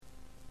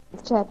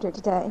chapter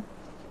today,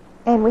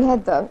 and we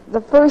had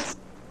the first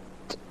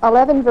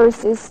 11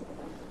 verses.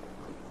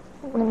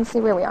 Let me see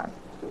where we are.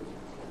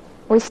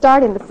 We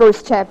start in the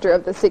first chapter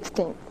of the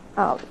 16th,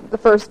 the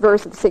first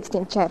verse of the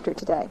 16th chapter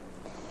today.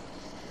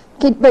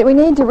 Okay, but we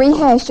need to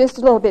rehash just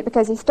a little bit,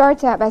 because he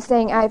starts out by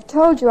saying, "I have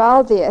told you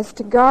all this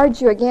to guard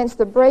you against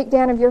the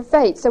breakdown of your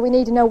faith." So we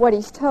need to know what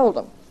he's told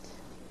them.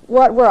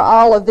 What were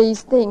all of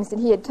these things that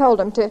he had told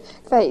them to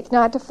faith,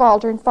 not to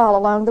falter and fall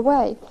along the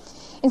way?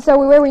 And so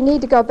where we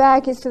need to go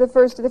back is to the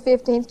first of the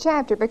 15th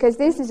chapter, because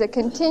this is a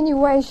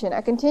continuation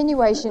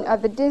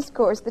of the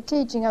discourse, the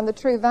teaching on the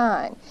true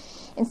vine.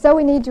 And so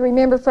we need to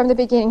remember from the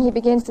beginning, he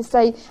begins to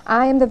say,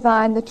 "I am the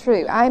vine, the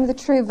true. I am the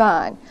true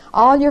vine.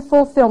 All your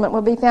fulfillment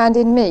will be found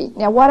in me."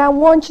 Now, what I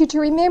want you to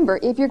remember,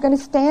 if you're going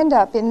to stand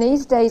up in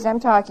these days I'm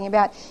talking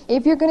about,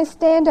 if you're going to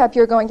stand up,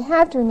 you're going to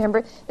have to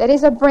remember that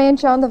as a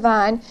branch on the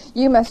vine,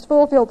 you must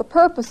fulfill the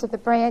purpose of the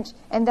branch,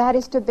 and that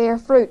is to bear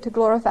fruit to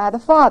glorify the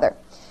Father.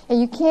 And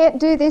you can't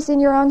do this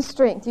in your own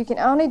strength. You can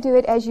only do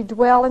it as you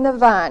dwell in the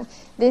vine.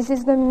 This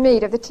is the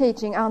meat of the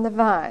teaching on the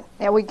vine.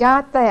 Now, we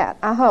got that,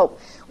 I hope.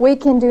 We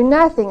can do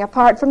nothing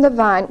apart from the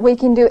vine. We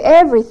can do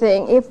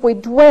everything if we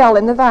dwell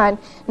in the vine,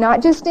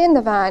 not just in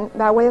the vine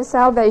by way of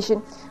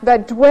salvation,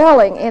 but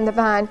dwelling in the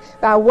vine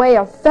by way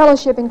of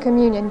fellowship and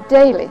communion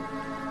daily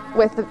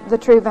with the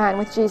true vine,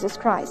 with Jesus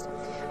Christ.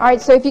 All right,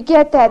 so if you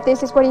get that,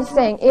 this is what he's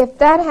saying. If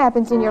that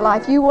happens in your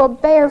life, you will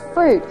bear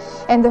fruit.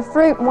 And the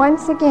fruit,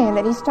 once again,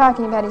 that he's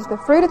talking about is the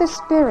fruit of the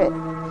Spirit.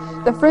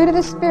 The fruit of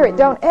the Spirit.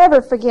 Don't ever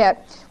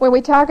forget, when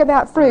we talk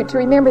about fruit, to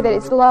remember that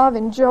it's love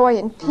and joy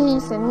and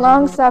peace and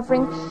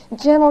long-suffering,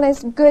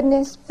 gentleness,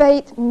 goodness,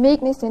 faith,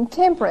 meekness, and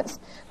temperance.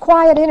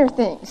 Quiet inner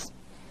things.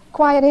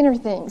 Quiet inner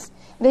things.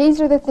 These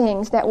are the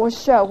things that will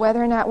show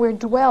whether or not we're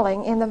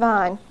dwelling in the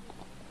vine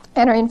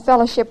and are in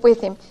fellowship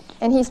with him.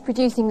 And he's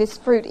producing this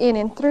fruit in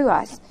and through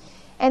us.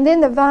 And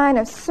then the vine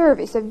of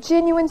service, of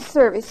genuine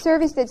service,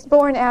 service that's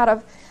born out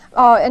of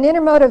an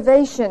inner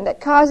motivation that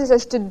causes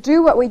us to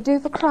do what we do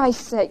for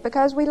Christ's sake,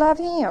 because we love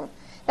him.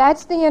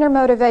 That's the inner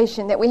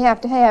motivation that we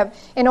have to have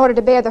in order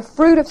to bear the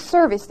fruit of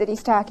service that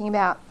he's talking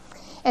about.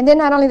 And then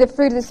not only the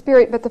fruit of the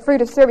Spirit, but the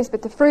fruit of service,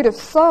 but the fruit of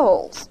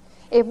souls.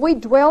 If we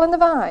dwell in the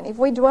vine,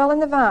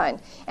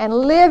 and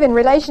live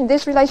in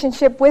this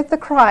relationship with the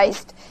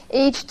Christ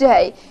each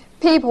day,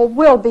 people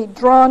will be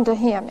drawn to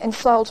him, and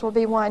souls will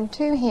be won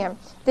to him.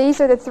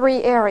 These are the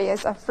three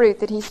areas of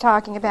fruit that he's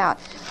talking about.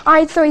 All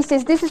right, so he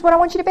says, this is what I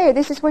want you to bear.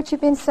 This is what you've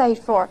been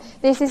saved for.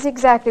 This is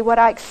exactly what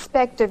I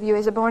expect of you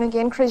as a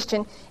born-again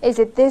Christian, is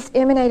that this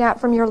emanate out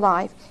from your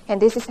life.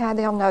 And this is how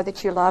they'll know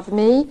that you love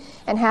me,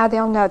 and how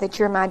they'll know that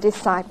you're my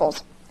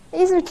disciples.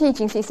 These are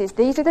teachings, he says.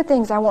 These are the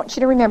things I want you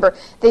to remember.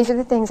 These are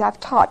the things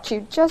I've taught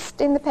you just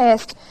in the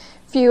past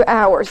few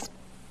hours.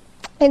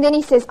 And then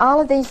he says,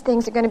 all of these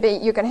things are going to be,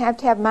 you're going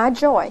to have my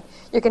joy.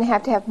 You're going to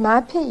have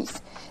my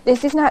peace.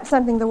 This is not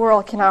something the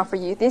world can offer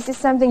you. This is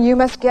something you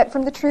must get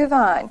from the true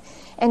vine.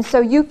 And so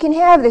you can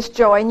have this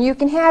joy, and you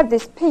can have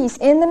this peace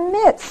in the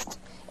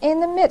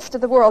midst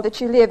of the world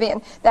that you live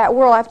in, that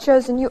world I've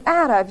chosen you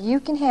out of. You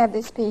can have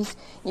this peace,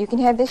 you can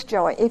have this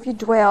joy if you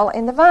dwell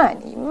in the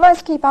vine. You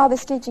must keep all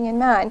this teaching in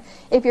mind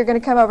if you're going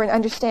to come over and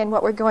understand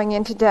what we're going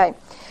in today.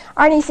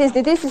 And he says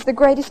that this is the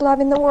greatest love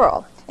in the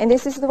world, and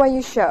this is the way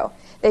you show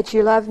that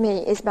you love me,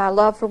 is by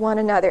love for one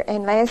another.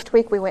 And last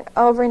week we went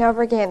over and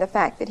over again the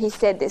fact that he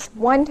said this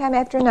one time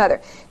after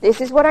another.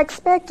 This is what I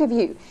expect of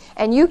you.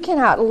 And you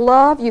cannot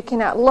love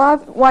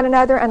one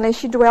another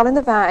unless you dwell in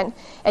the vine.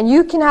 And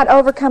you cannot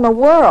overcome a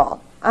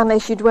world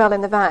unless you dwell in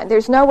the vine.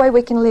 There's no way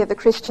we can live the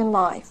Christian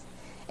life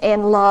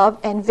in love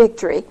and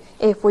victory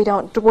if we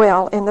don't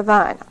dwell in the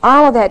vine.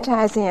 All of that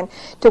ties in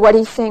to what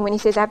he's saying when he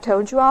says, I've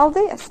told you all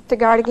this to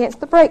guard against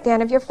the breakdown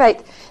of your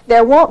faith.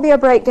 There won't be a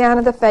breakdown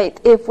of the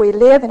faith if we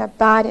live and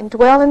abide and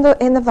dwell in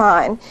the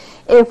vine,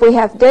 if we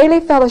have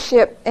daily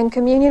fellowship and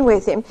communion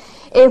with him,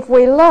 if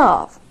we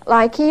love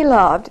like he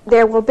loved,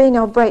 there will be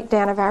no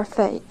breakdown of our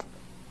faith.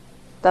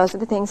 Those are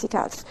the things he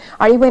taught us.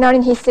 He went on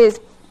and he says,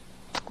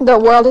 the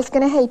world is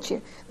going to hate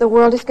you. The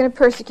world is going to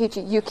persecute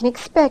you. You can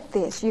expect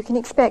this. You can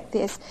expect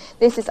this.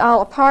 This is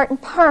all a part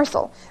and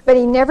parcel. But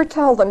he never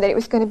told them that it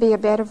was going to be a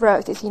bed of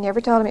roses. He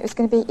never told them it was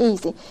going to be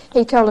easy.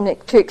 He told them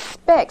to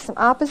expect some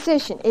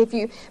opposition.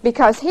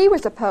 Because he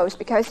was opposed,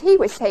 because he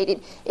was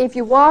hated, if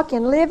you walk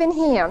and live in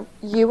him,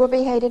 you will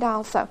be hated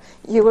also.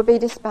 You will be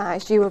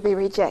despised. You will be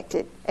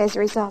rejected as a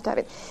result of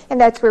it. And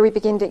that's where we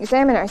begin to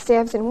examine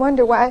ourselves and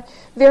wonder why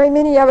very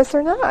many of us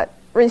are not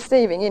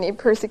receiving any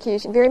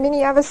persecution. Very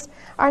many of us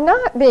are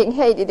not being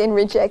hated and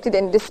rejected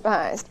and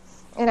despised.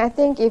 And I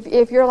think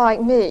if you're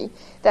like me,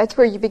 that's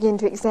where you begin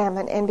to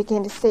examine and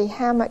begin to see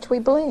how much we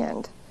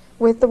blend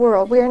with the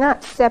world. We are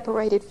not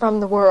separated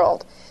from the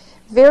world.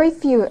 Very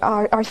few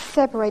are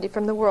separated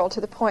from the world to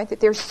the point that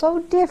they're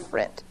so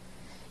different.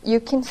 You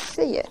can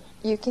see it.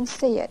 You can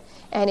see it.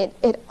 And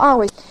it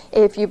always,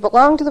 if you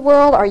belong to the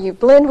world or you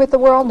blend with the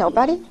world,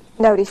 nobody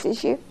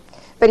notices you.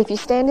 But if you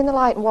stand in the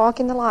light and walk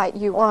in the light,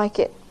 you like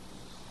it.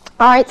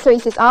 All right, so he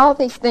says, all of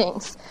these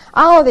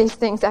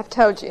things I've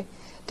told you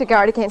to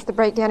guard against the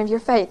breakdown of your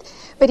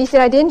faith. But he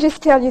said, I didn't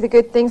just tell you the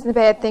good things and the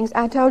bad things.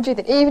 I told you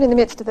that even in the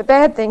midst of the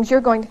bad things,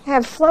 you're going to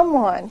have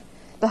someone,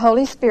 the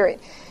Holy Spirit.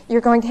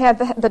 You're going to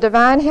have the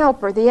divine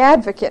helper, the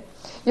advocate.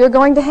 You're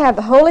going to have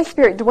the Holy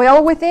Spirit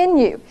dwell within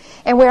you.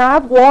 And where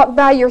I've walked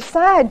by your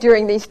side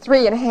during these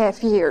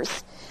 3.5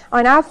 years,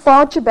 and I've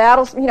fought your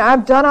battles,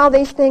 I've done all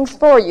these things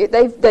for you.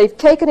 They've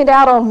taken it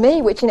out on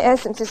me, which in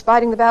essence is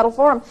fighting the battle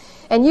for them.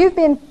 And you've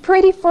been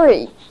pretty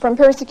free from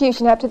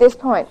persecution up to this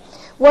point.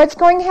 What's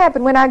going to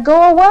happen when I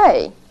go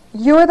away?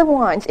 You're the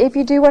ones, if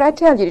you do what I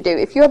tell you to do,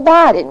 if you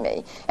abide in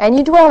me, and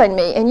you dwell in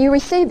me, and you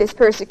receive this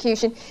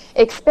persecution,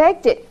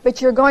 expect it,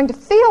 but you're going to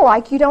feel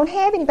like you don't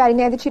have anybody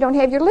now that you don't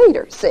have your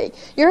leader, see.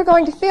 You're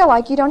going to feel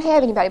like you don't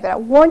have anybody, but I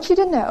want you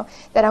to know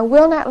that I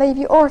will not leave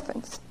you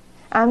orphans.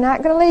 I'm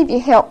not going to leave you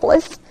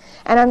helpless,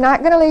 and I'm not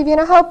going to leave you in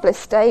a hopeless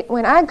state.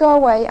 When I go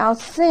away, I'll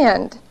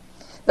send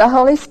the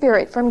Holy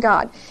Spirit from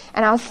God,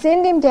 and I'll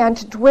send him down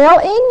to dwell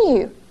in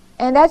you,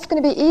 and that's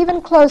going to be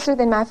even closer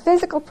than my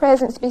physical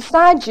presence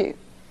beside you.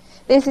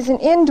 This is an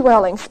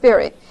indwelling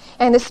spirit.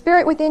 And the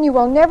spirit within you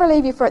will never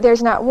leave you.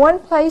 There's not one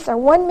place or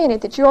 1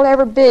 minute that you'll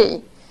ever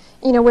be,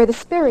 where the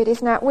spirit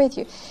is not with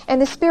you.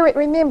 And the spirit,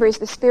 remember, is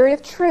the spirit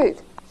of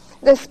truth.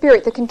 The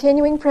spirit, the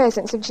continuing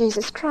presence of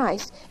Jesus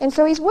Christ. And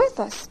so he's with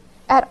us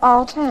at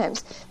all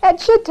times. That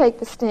should take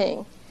the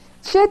sting.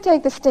 Should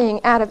take the sting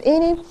out of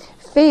any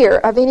fear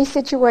of any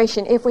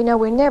situation if we know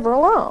we're never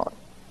alone.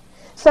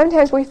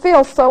 Sometimes we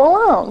feel so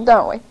alone,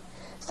 don't we?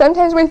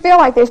 Sometimes we feel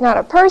like there's not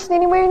a person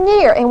anywhere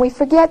near, and we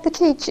forget the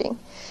teaching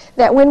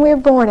that when we're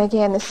born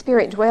again, the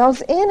Spirit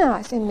dwells in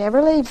us and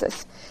never leaves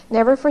us,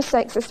 never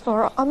forsakes us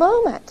for a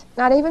moment,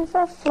 not even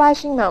for a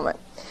flashing moment.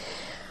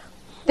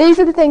 These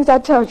are the things I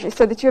told you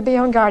so that you'll be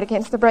on guard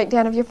against the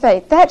breakdown of your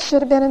faith. That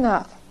should have been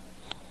enough.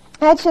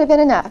 That should have been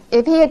enough.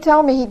 If he had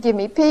told me he'd give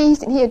me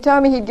peace, and he had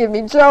told me he'd give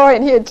me joy,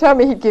 and he had told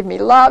me he'd give me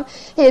love,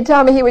 he had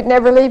told me he would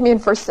never leave me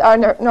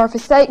nor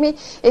forsake me,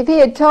 if he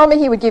had told me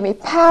he would give me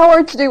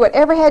power to do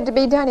whatever had to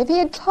be done, if he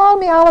had told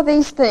me all of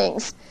these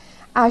things,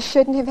 I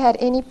shouldn't have had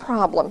any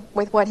problem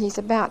with what he's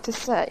about to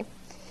say.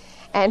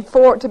 And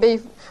to be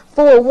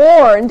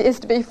forewarned is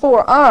to be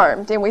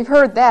forearmed, and we've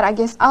heard that, I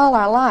guess, all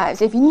our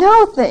lives. If you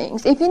know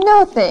things, if you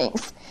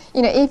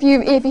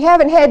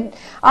haven't had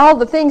all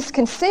the things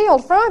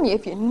concealed from you,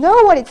 if you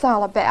know what it's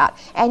all about,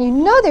 and you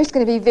know there's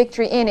going to be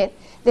victory in it,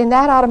 then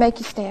that ought to make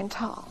you stand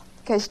tall.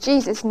 Because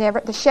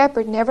the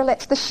shepherd never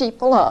lets the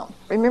sheep alone.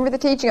 Remember the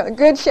teaching of the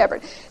good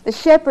shepherd. The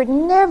shepherd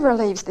never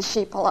leaves the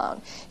sheep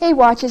alone. He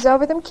watches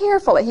over them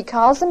carefully. He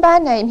calls them by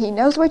name. He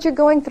knows what you're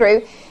going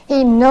through.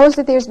 He knows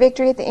that there's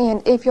victory at the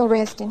end if you'll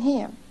rest in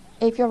him.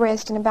 If you'll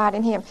rest and abide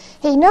in him.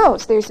 He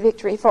knows there's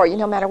victory for you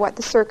no matter what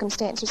the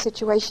circumstance or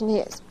situation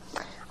is.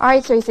 All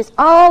right, so he says,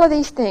 all of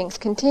these things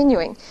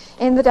continuing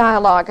in the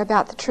dialogue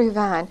about the true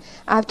vine,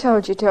 I've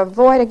told you to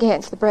avoid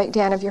against the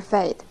breakdown of your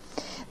faith.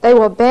 They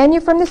will ban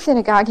you from the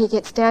synagogue. He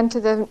gets down to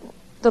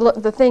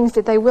the things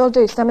that they will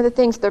do, some of the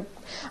things, the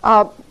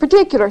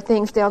particular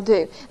things they'll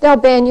do. They'll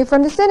ban you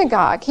from the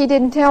synagogue. He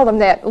didn't tell them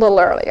that a little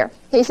earlier.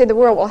 He said the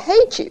world will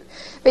hate you.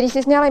 But he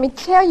says, now let me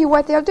tell you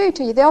what they'll do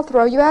to you. They'll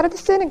throw you out of the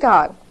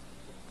synagogue.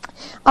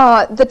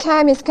 The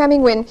time is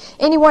coming when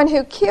anyone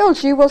who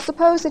kills you will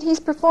suppose that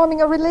he's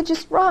performing a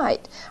religious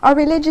rite, a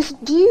religious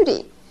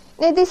duty.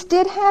 Now, this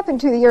did happen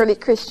to the early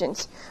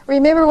Christians.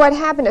 Remember what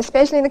happened,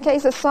 especially in the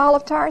case of Saul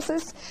of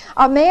Tarsus?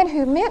 A man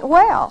who meant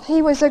well.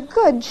 He was a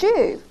good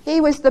Jew. He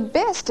was the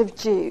best of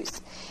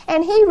Jews.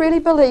 And he really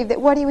believed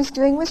that what he was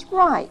doing was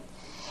right.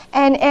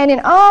 And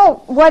in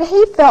all what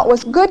he felt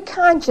was good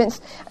conscience,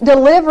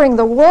 delivering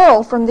the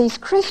world from these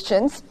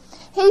Christians,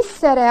 he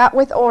set out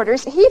with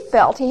orders. He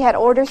felt he had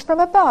orders from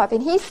above,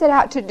 and he set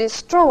out to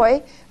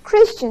destroy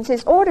Christians.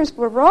 His orders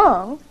were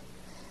wrong.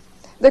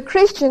 The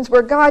Christians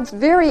were God's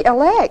very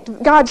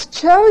elect, God's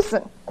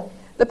chosen,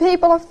 the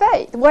people of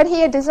faith. What he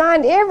had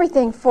designed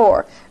everything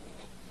for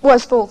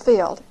was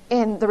fulfilled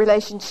in the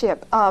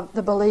relationship of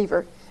the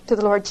believer to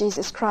the Lord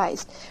Jesus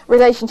Christ.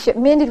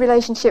 Mended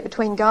relationship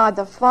between God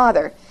the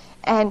Father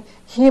and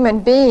human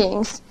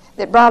beings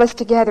that brought us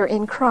together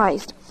in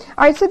Christ.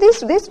 All right, so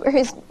these were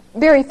his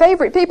very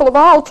favorite people of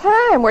all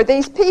time, were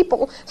these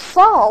people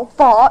Saul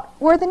thought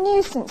were the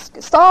nuisance.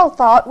 Saul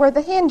thought were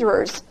the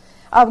hinderers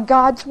of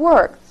God's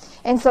work.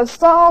 And so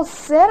Saul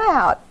set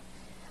out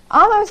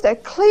almost a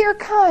clear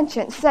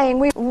conscience, saying,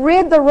 we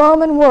rid the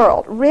Roman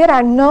world, rid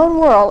our known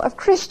world of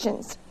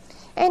Christians.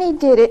 And he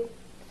did it.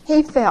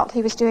 He felt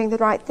he was doing the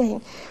right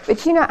thing.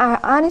 But I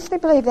honestly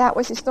believe that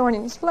was his thorn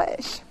in his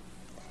flesh.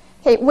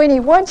 When he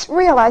once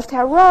realized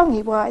how wrong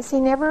he was, he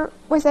never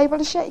was able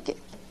to shake it.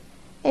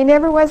 He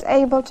never was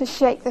able to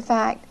shake the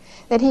fact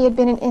that he had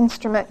been an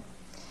instrument,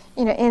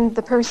 in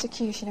the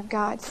persecution of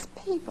God's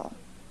people.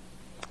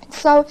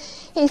 So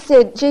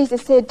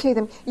Jesus said to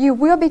them, you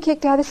will be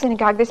kicked out of the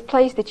synagogue, this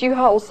place that you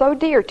hold so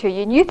dear to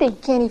you, and you think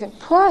you can't even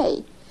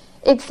pray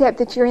except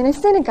that you're in a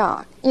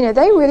synagogue. They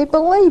really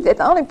believed that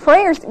the only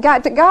prayers that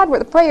got to God were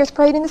the prayers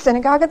prayed in the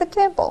synagogue of the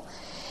temple.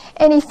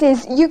 And he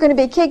says, you're going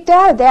to be kicked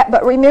out of that,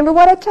 but remember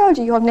what I told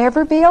you. You'll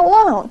never be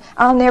alone.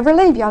 I'll never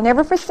leave you. I'll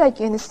never forsake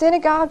you. In the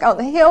synagogue, on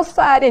the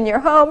hillside, in your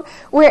home,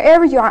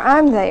 wherever you are,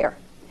 I'm there.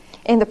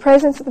 In the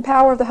presence of the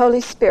power of the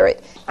Holy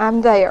Spirit,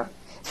 I'm there.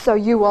 So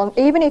you will,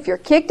 even if you're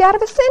kicked out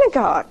of a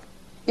synagogue,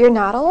 you're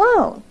not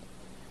alone.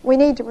 We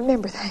need to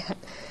remember that.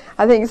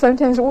 I think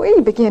sometimes we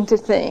begin to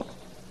think,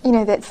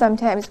 that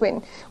sometimes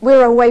when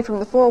we're away from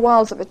the four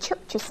walls of a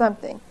church or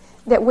something,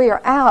 that we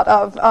are out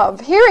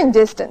of hearing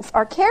distance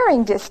or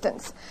carrying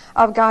distance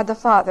of God the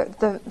Father,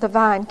 the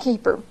vine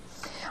keeper.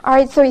 All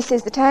right, so he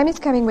says, the time is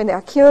coming when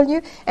they'll kill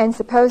you, and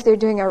suppose they're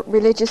doing a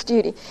religious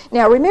duty.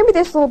 Now, remember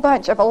this little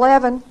bunch of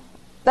 11?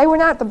 They were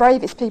not the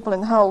bravest people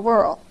in the whole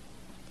world.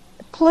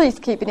 Please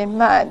keep it in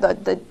mind,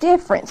 the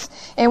difference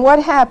in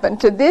what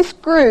happened to this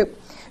group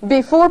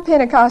before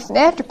Pentecost and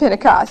after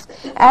Pentecost,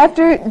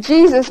 after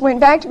Jesus went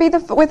back to be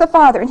with the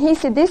Father, and he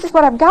said, this is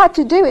what I've got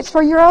to do. It's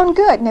for your own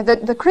good. Now,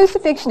 the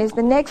crucifixion is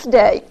the next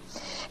day.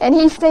 And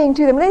he's saying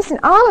to them, listen,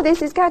 all of this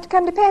has got to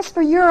come to pass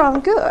for your own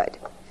good.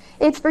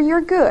 It's for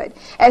your good.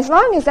 As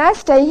long as I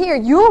stay here,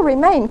 you'll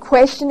remain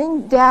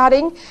questioning,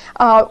 doubting,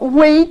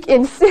 weak,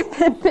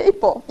 insipid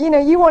people.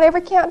 You won't ever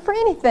count for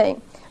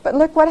anything. But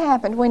look what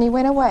happened when he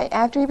went away.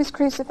 After he was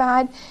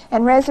crucified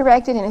and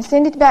resurrected and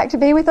ascended back to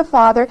be with the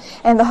Father,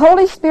 and the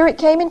Holy Spirit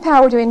came in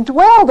power to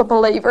indwell the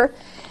believer,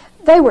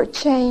 they were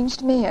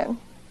changed men.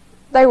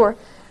 They were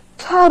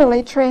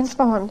totally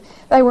transformed.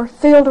 They were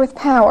filled with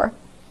power.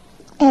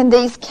 And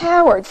these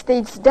cowards,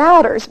 these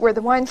doubters, were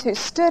the ones who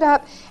stood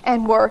up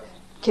and were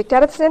kicked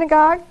out of the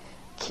synagogue,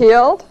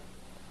 killed,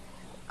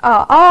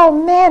 all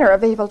manner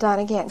of evil done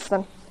against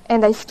them.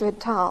 And they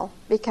stood tall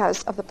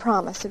because of the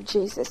promise of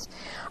Jesus.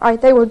 All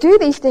right, they will do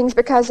these things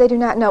because they do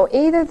not know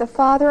either the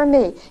Father or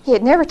me. He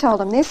had never told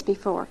them this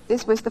before.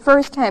 This was the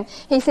first time.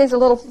 He says a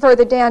little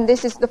further down,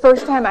 this is the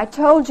first time I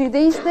told you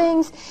these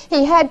things.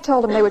 He had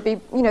told them they would be,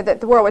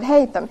 that the world would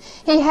hate them.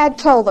 He had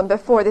told them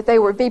before that they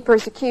would be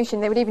persecution,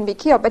 they would even be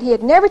killed. But he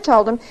had never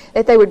told them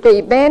that they would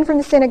be banned from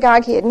the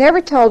synagogue. He had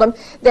never told them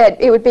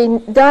that it would be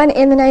done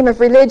in the name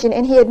of religion.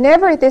 And he had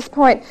never at this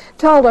point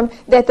told them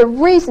that the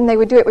reason they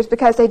would do it was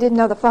because they didn't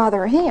know the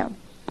Father or him.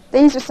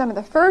 These are some of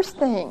the first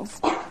times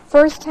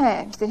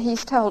that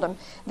he's told them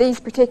these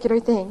particular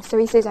things. So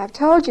he says, I've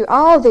told you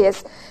all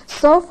this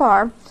so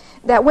far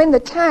that when the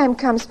time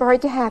comes for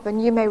it to happen,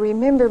 you may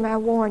remember my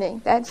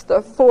warning. That's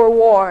the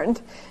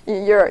forewarned.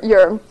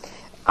 You're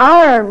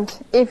armed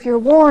if you're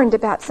warned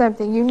about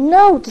something. You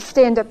know to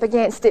stand up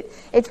against it.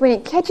 It's when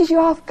it catches you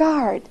off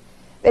guard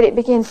that it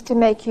begins to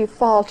make you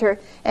falter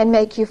and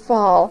make you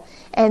fall.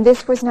 And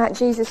this was not,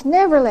 Jesus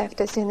never left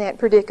us in that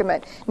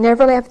predicament,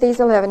 never left these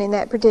 11 in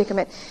that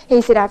predicament.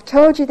 He said, I've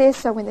told you this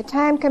so when the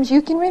time comes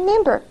you can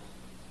remember.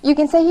 You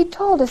can say he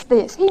told us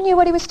this. He knew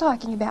what he was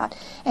talking about.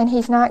 And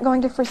he's not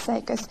going to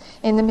forsake us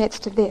in the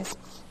midst of this.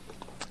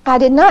 I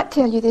did not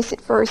tell you this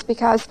at first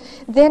because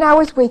then I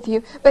was with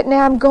you, but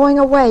now I'm going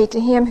away to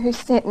him who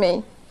sent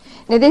me.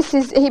 Now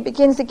he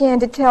begins again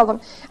to tell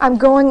them, I'm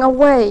going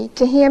away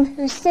to him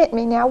who sent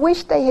me. Now I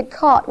wish they had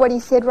caught what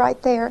he said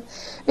right there,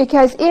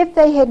 because if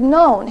they had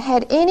known,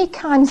 had any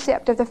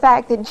concept of the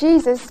fact that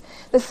Jesus,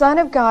 the Son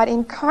of God,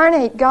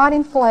 incarnate God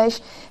in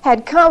flesh,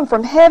 had come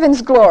from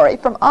heaven's glory,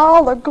 from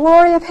all the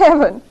glory of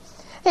heaven,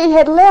 he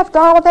had left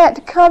all of that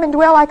to come and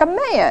dwell like a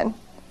man.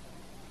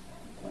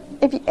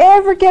 If you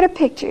ever get a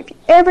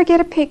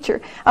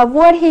picture of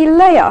what he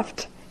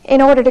left in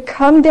order to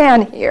come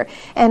down here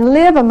and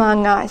live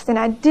among us and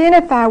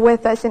identify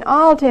with us in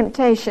all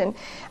temptation,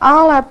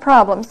 all our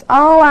problems,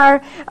 all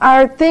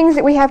our things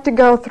that we have to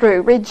go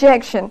through,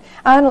 rejection,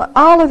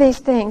 all of these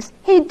things.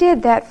 He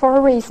did that for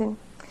a reason.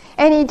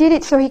 And he did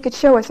it so he could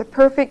show us a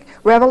perfect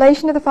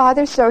revelation of the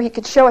Father, so he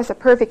could show us a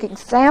perfect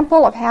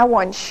example of how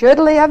one should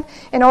live.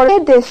 In order, he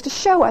did this to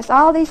show us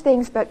all these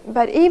things,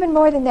 but even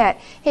more than that,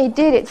 he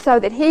did it so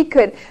that he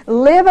could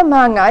live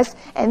among us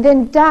and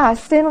then die,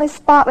 sinless,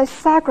 spotless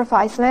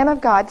sacrifice, Lamb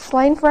of God,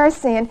 slain for our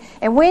sin.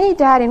 And when he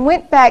died and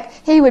went back,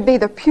 he would be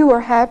the pure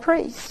high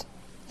priest.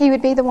 He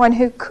would be the one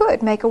who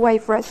could make a way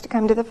for us to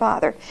come to the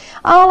Father.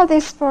 All of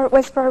this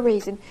was for a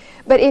reason.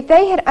 But if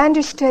they had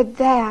understood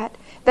that,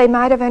 they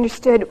might have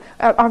understood,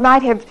 or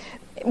might have,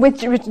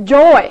 with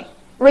joy,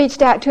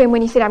 reached out to him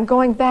when he said, I'm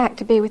going back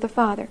to be with the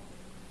Father.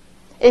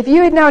 If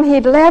you had known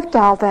he'd left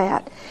all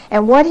that,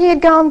 and what he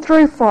had gone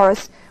through for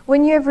us,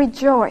 wouldn't you have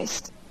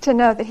rejoiced to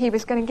know that he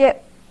was going to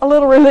get a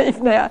little relief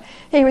now?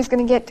 He was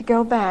going to get to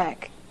go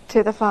back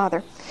to the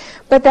Father.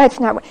 But that's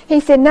not what... He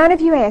said, none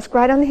of you ask,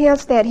 right on the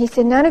hillstead, he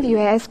said, none of you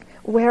ask,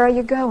 where are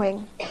you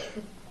going?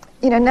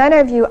 None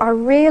of you are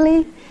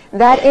really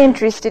that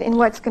interested in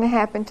what's going to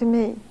happen to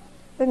me.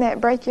 Doesn't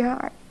that break your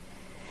heart?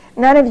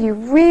 None of you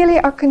really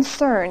are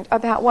concerned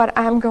about what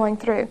I'm going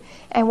through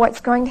and what's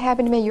going to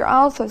happen to me. You're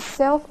all so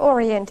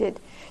self-oriented.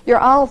 You're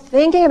all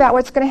thinking about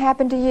what's going to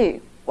happen to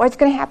you, what's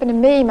going to happen to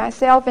me,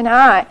 myself, and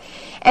I.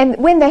 And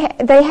when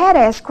they had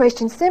asked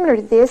questions similar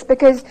to this,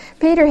 because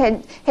Peter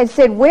had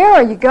said, where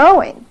are you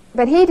going?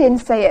 But he didn't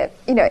say it,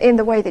 in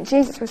the way that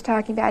Jesus was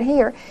talking about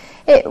here.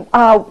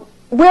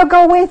 we'll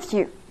go with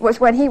you, was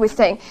what he was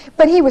saying.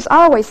 But he was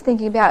always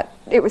thinking about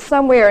it was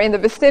somewhere in the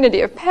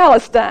vicinity of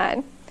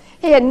Palestine.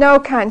 He had no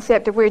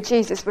concept of where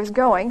Jesus was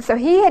going. So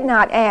he had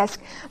not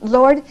asked,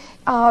 Lord,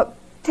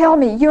 tell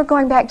me, you're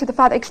going back to the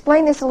Father.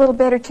 Explain this a little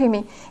better to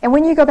me. And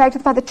when you go back to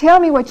the Father,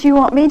 tell me what you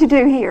want me to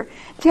do here.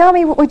 Tell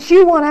me what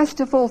you want us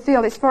to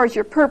fulfill as far as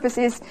your purpose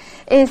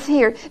is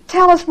here.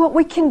 Tell us what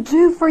we can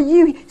do for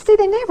you. See,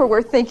 they never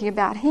were thinking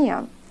about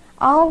him.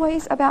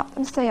 Always about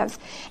themselves.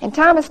 And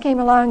Thomas came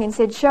along and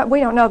said,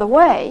 we don't know the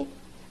way.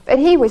 But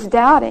he was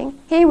doubting.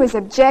 He was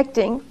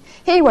objecting.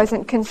 He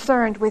wasn't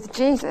concerned with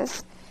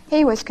Jesus.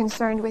 He was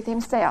concerned with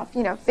himself,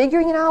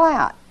 figuring it all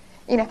out.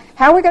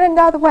 How are we going to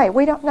know the way?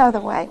 We don't know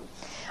the way.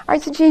 All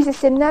right, so Jesus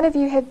said, none of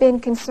you have been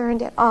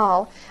concerned at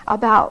all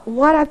about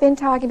what I've been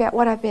talking about,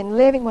 what I've been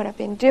living, what I've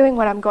been doing,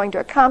 what I'm going to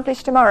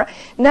accomplish tomorrow.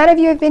 None of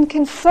you have been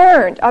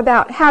concerned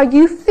about how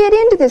you fit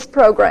into this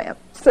program.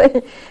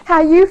 See,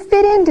 how you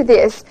fit into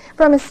this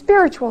from a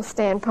spiritual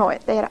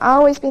standpoint. They had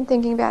always been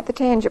thinking about the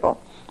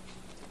tangible.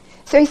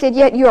 So he said,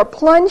 yet you are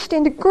plunged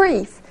into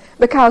grief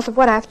because of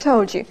what I've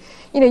told you.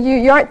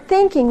 You aren't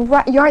thinking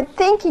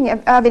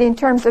of it in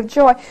terms of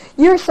joy.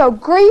 You're so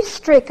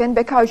grief-stricken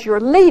because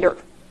your leader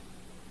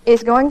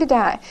is going to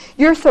die.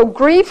 You're so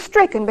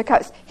grief-stricken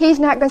because he's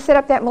not going to set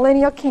up that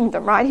millennial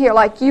kingdom right here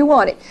like you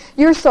want it.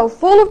 You're so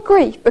full of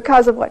grief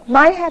because of what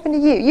might happen to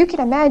you. You can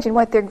imagine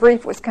what their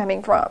grief was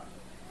coming from.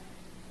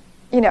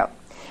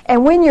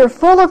 And when you're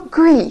full of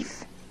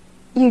grief,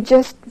 you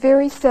just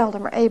very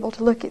seldom are able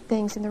to look at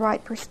things in the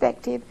right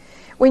perspective.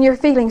 When you're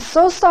feeling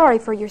so sorry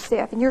for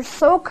yourself and you're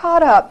so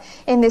caught up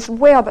in this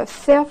web of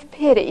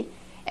self-pity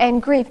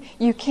and grief,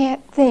 you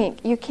can't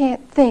think. You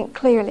can't think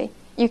clearly.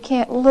 You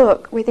can't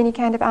look with any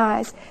kind of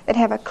eyes that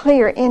have a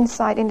clear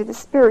insight into the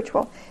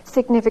spiritual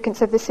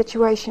significance of the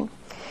situation.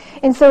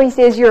 And so he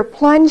says, you're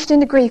plunged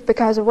into grief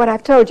because of what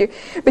I've told you.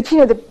 But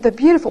the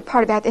beautiful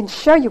part about it, and to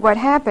show you what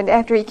happened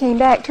after he came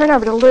back, turn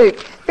over to Luke,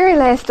 very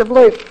last of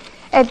Luke.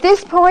 At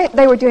this point,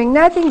 they were doing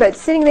nothing but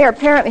sitting there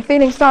apparently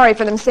feeling sorry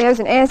for themselves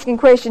and asking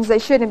questions they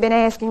shouldn't have been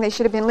asking. They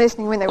should have been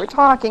listening when they were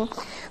talking.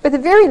 But the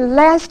very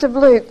last of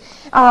Luke,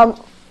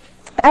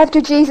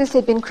 after Jesus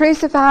had been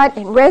crucified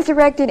and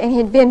resurrected and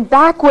had been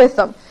back with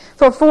them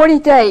for 40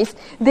 days,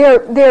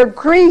 their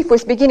grief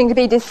was beginning to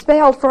be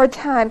dispelled for a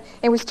time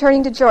and was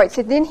turning to joy. It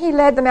said, then he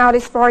led them out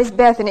as far as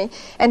Bethany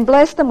and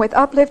blessed them with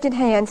uplifted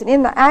hands. And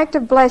in the act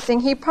of blessing,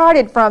 he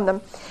parted from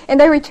them. And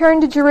they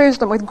returned to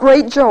Jerusalem with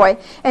great joy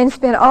and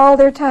spent all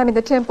their time in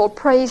the temple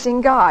praising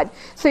God.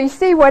 So you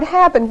see what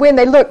happened when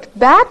they looked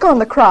back on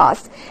the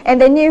cross and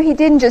they knew he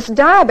didn't just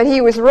die, but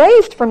he was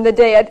raised from the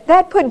dead.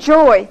 That put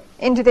joy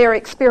into their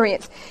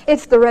experience.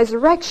 It's the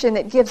resurrection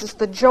that gives us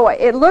the joy.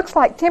 It looks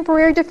like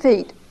temporary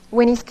defeat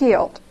when he's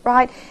killed,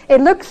 right?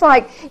 It looks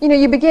like,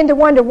 you begin to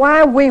wonder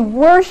why we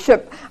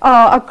worship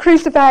a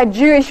crucified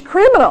Jewish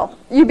criminal.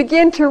 You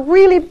begin to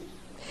really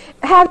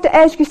have to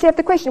ask yourself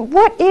the question,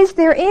 what is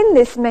there in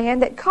this man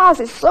that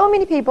causes so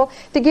many people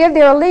to give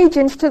their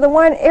allegiance to the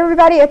one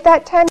everybody at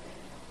that time,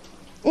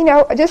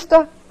 just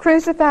a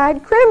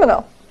crucified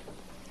criminal?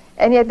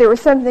 And yet there was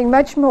something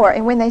much more.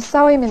 And when they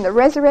saw him in the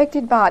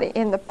resurrected body,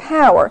 in the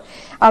power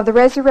of the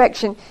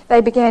resurrection,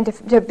 they began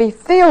to be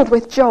filled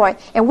with joy.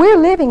 And we're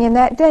living in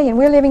that day, and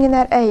we're living in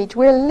that age.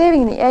 We're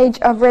living in the age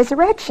of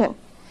resurrection.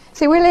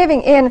 See, we're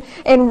living in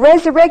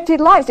resurrected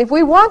lives. If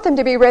we want them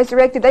to be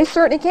resurrected, they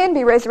certainly can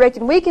be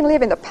resurrected. We can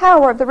live in the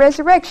power of the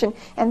resurrection,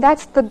 and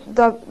that's the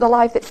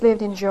life that's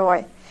lived in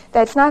joy.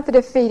 That's not the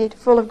defeated,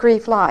 full of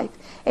grief life.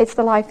 It's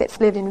the life that's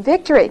lived in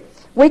victory.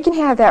 We can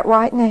have that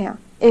right now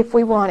if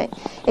we want it.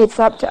 It's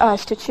up to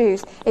us to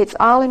choose. It's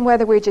all in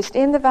whether we're just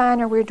in the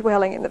vine or we're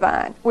dwelling in the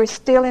vine. We're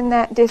still in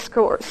that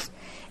discourse.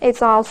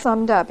 It's all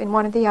summed up in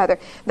one or the other.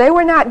 They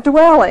were not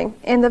dwelling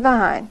in the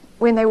vine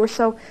when they were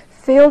so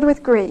filled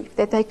with grief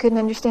that they couldn't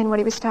understand what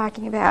he was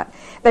talking about.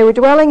 They were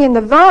dwelling in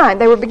the vine.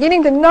 They were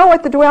beginning to know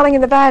what the dwelling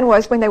in the vine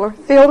was when they were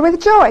filled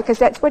with joy, because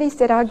that's what he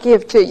said, I'll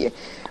give to you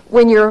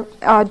when you're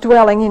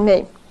dwelling in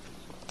me.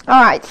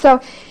 All right, so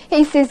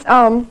he says,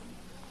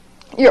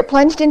 you're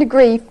plunged into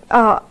grief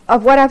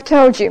of what I've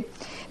told you.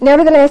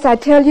 Nevertheless, I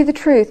tell you the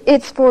truth.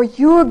 It's for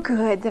your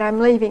good that I'm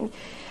leaving.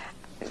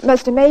 The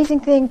most amazing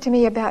thing to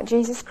me about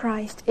Jesus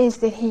Christ is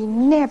that he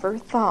never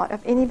thought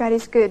of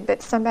anybody's good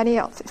but somebody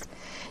else's.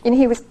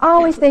 He was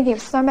always thinking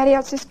of somebody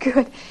else's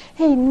good.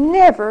 He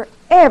never,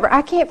 ever,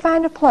 I can't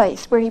find a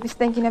place where he was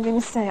thinking of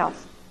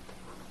himself.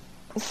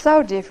 It's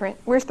so different.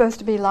 We're supposed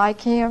to be like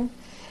him,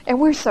 and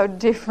we're so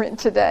different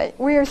today.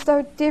 We are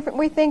so different.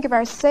 We think of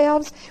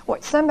ourselves,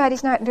 what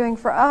somebody's not doing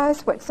for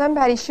us, what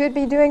somebody should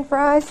be doing for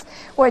us,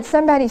 what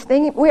somebody's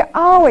thinking. We're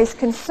always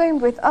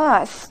consumed with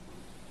us,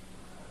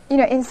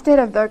 instead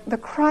of the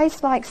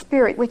Christ-like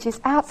spirit, which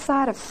is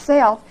outside of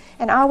self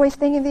and always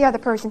thinking of the other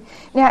person.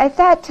 Now, at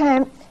that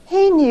time,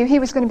 he knew he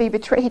was going to be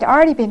betrayed. He'd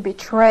already been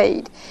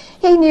betrayed.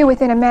 He knew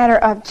within a matter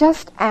of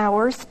just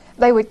hours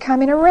they would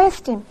come and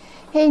arrest him.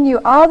 He knew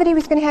all that he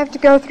was going to have to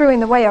go through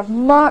in the way of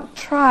mock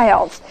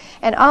trials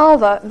and all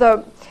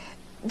the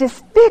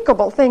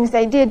despicable things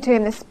they did to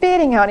him, the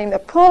spitting on him, the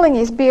pulling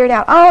his beard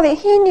out, all that,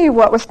 he knew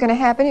what was going to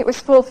happen. It was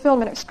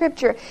fulfillment of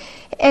Scripture.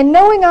 And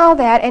knowing all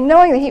that, and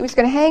knowing that he was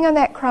going to hang on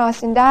that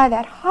cross and die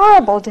that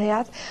horrible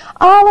death,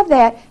 all of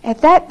that, at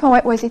that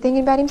point, was he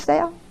thinking about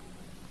himself?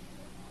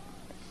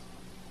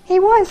 He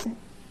wasn't.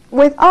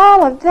 With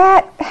all of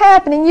that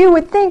happening, you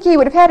would think he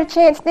would have had a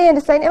chance then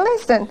to say, now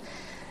listen,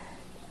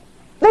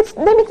 let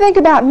me think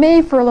about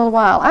me for a little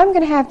while. I'm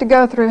going to have to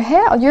go through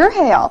hell, your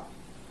hell,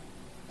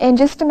 in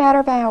just a matter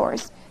of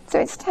hours. So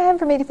it's time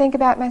for me to think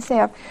about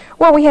myself.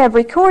 What we have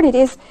recorded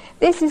is,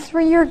 this is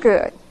for your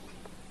good.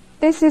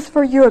 This is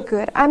for your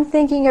good. I'm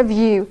thinking of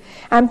you.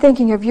 I'm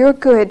thinking of your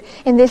good.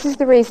 And this is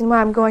the reason why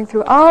I'm going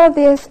through all of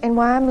this and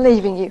why I'm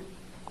leaving you.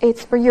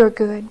 It's for your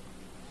good.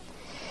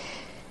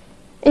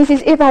 He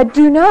says, if I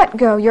do not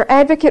go, your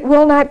advocate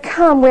will not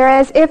come,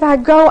 whereas if I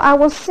go, I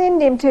will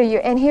send him to you.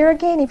 And here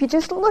again, if you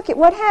just look at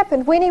what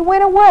happened when he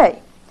went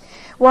away.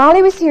 While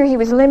he was here, he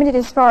was limited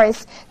as far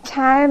as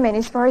time and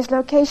as far as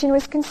location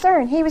was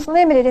concerned. He was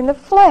limited in the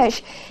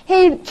flesh.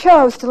 He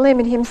chose to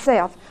limit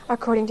himself,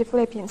 according to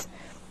Philippians.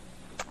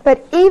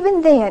 But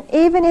even then,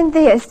 even in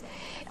this,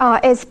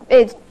 as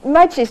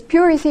much as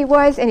pure as he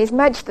was and as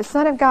much the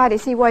Son of God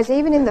as he was,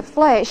 even in the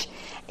flesh,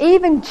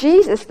 even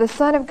Jesus, the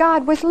Son of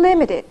God, was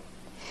limited.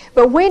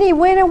 But when he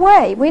went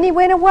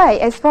away,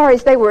 as far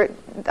as they were,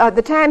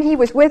 the time he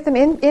was with them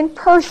in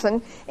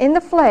person, in the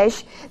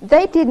flesh,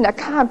 they didn't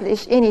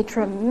accomplish any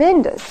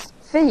tremendous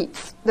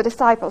feats. The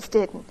disciples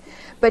didn't.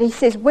 But he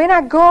says, when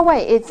I go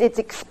away, it's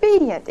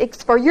expedient.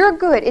 It's for your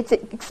good. It's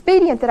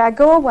expedient that I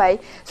go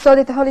away so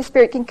that the Holy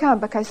Spirit can come,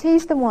 because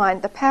he's the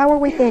one, the power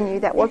within you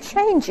that will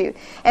change you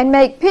and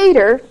make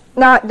Peter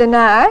not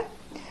deny,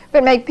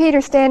 but make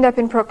Peter stand up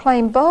and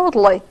proclaim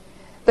boldly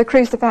the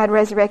crucified,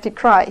 resurrected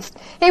Christ.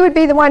 He would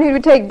be the one who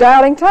would take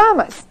doubting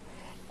Thomas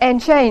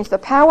and change the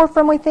power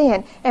from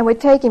within, and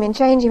would take him and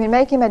change him and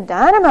make him a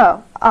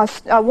dynamo,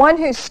 one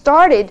who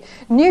started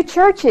new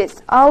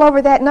churches all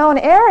over that known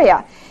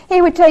area.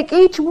 He would take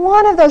each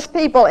one of those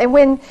people, and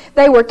when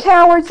they were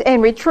cowards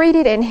and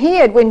retreated and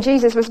hid when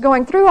Jesus was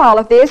going through all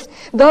of this,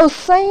 those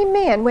same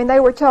men, when they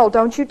were told,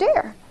 don't you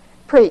dare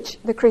preach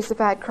the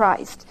crucified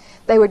Christ,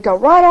 they would go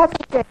right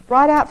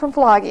out from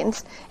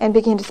floggings and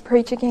begin to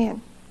preach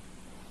again.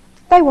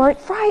 They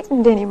weren't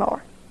frightened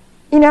anymore.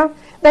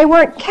 They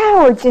weren't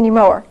cowards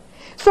anymore.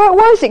 So it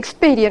was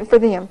expedient for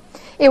them.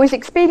 It was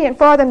expedient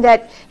for them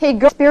that he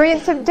go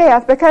experience of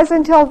death, because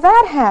until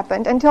that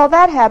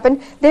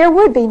happened, there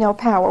would be no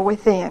power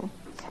within.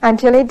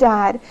 Until he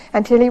died,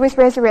 until he was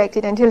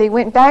resurrected, until he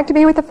went back to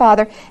be with the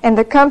Father, and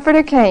the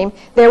Comforter came,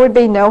 there would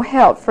be no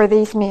help for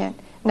these men.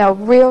 No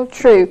real,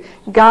 true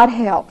God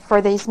help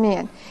for these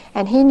men.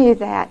 And he knew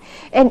that.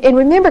 And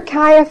remember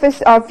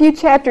Caiaphas, a few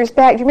chapters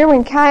back, do you remember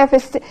when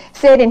Caiaphas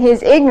said in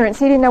his ignorance,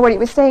 he didn't know what he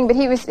was saying, but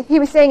he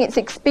was saying it's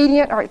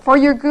expedient, or for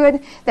your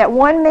good, that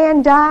one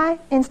man die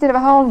instead of a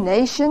whole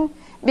nation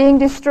being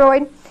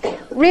destroyed?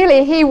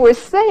 Really, he was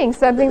saying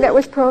something that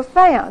was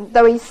profound,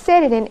 though he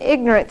said it in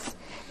ignorance.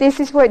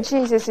 This is what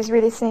Jesus is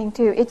really saying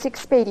too. It's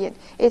expedient.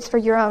 It's for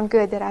your own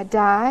good that I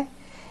die,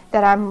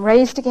 that I'm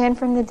raised again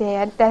from the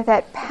dead,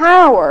 that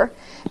power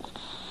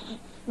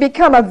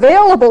become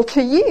available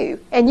to you,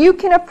 and you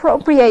can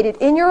appropriate it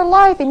in your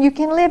life, and you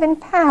can live in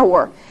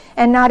power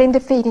and not in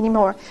defeat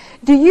anymore.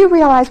 Do you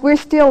realize we're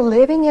still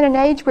living in an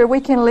age where we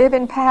can live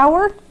in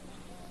power?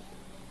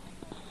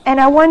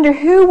 And I wonder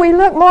who we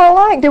look more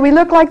like. Do we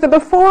look like the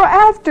before or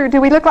after? Do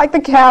we look like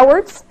the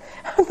cowards?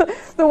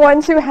 The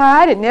ones who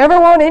hide and never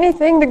want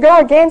anything to go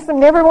against them,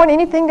 never want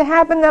anything to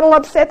happen that'll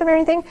upset them or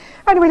anything?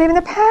 Or do we live in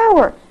the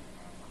power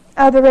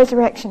of the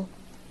resurrection,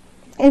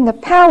 in the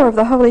power of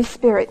the Holy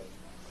Spirit?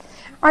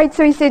 All right,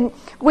 so he said,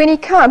 when he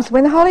comes,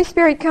 when the Holy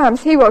Spirit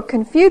comes, he will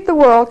confute the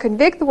world,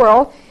 convict the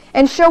world,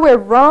 and show where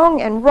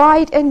wrong and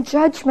right and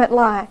judgment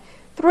lie.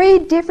 3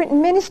 different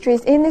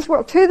ministries in this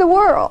world, to the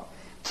world,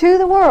 to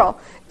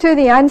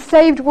the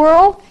unsaved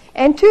world,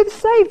 and to the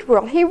saved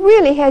world. He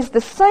really has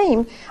the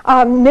same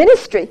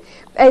ministry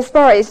as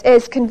far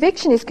as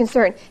conviction is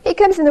concerned. He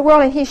comes in the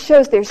world and he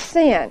shows there's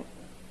sin,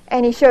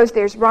 and he shows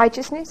there's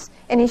righteousness,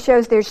 and he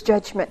shows there's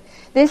judgment.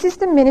 This is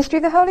the ministry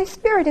of the Holy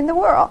Spirit in the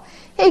world.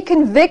 He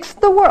convicts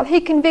the world. He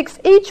convicts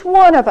each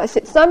one of us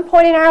at some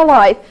point in our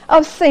life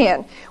of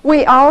sin.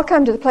 We all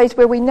come to the place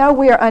where we know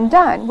we are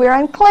undone, we're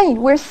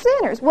unclean, we're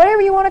sinners,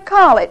 whatever you want to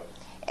call it.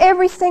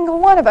 Every single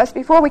one of us,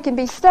 before we can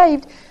be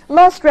saved,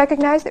 must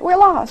recognize that we're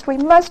lost. We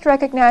must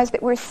recognize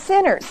that we're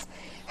sinners.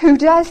 Who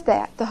does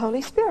that? The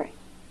Holy Spirit.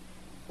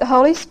 The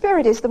Holy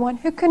Spirit is the one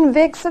who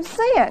convicts of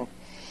sin.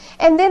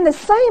 And then the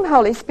same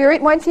Holy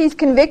Spirit, once he's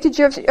convicted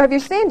you of your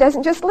sin,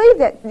 doesn't just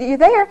leave you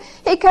there.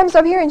 He comes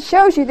up here and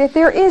shows you that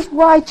there is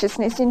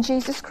righteousness in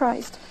Jesus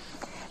Christ.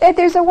 That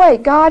there's a way.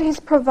 God has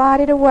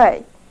provided a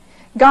way.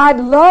 God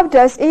loved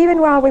us even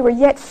while we were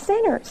yet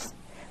sinners,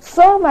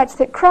 so much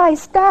that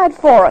Christ died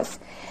for us.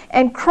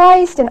 And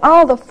Christ and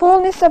all the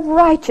fullness of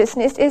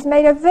righteousness is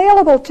made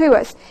available to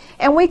us.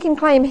 And we can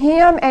claim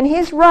him and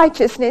his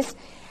righteousness,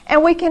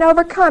 and we can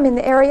overcome in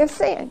the area of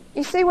sin.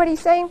 You see what he's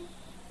saying?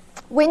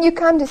 When you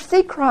come to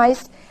see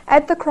Christ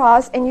at the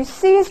cross and you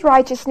see his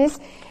righteousness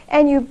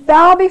and you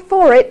bow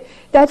before it,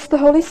 that's the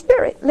Holy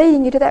Spirit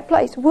leading you to that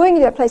place, wooing you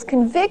to that place,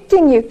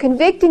 convicting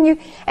you,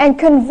 and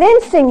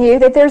convincing you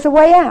that there's a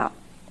way out.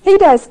 He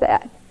does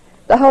that.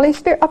 The Holy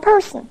Spirit, a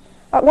person,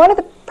 one of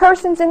the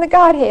persons in the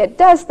Godhead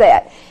does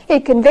that. He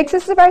convicts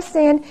us of our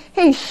sin.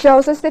 He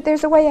shows us that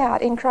there's a way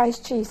out in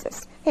Christ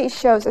Jesus. He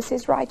shows us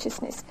his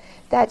righteousness.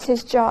 That's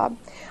his job.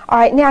 All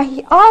right, now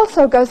he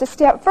also goes a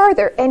step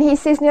further, and he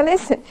says, now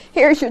listen,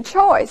 here's your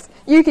choice.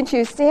 You can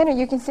choose sin or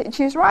you can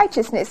choose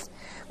righteousness.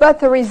 But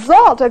the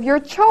result of your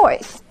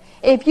choice,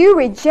 if you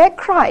reject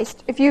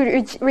Christ, if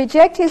you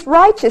reject his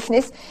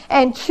righteousness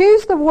and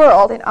choose the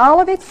world and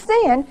all of its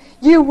sin,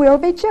 you will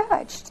be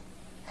judged.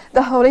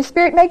 The Holy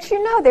Spirit makes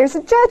you know there's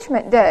a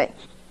judgment day.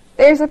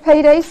 There's a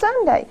payday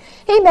Sunday.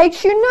 He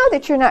makes you know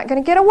that you're not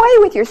going to get away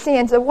with your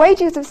sins. The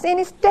wages of sin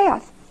is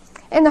death.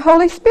 And the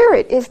Holy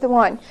Spirit is the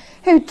one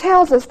who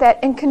tells us that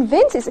and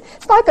convinces.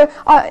 It's like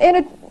in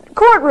a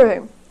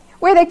courtroom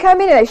where they come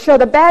in and they show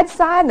the bad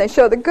side and they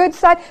show the good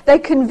side. They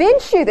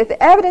convince you that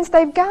the evidence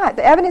they've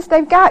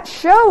got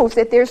shows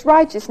that there's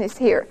righteousness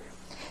here.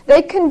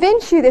 They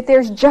convince you that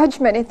there's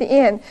judgment at the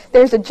end.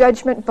 There's a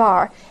judgment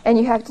bar, and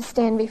you have to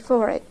stand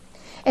before it.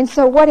 And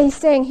so what he's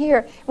saying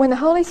here, when the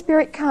Holy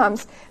Spirit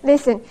comes,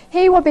 listen,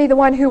 he will be the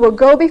one who will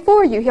go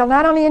before you. He'll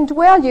not only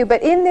indwell you,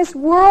 but in this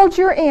world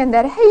you're in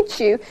that hates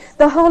you,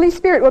 the Holy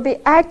Spirit will be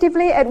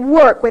actively at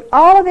work with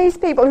all of these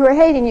people who are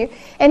hating you,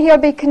 and he'll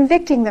be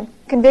convicting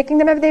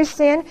them of their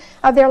sin,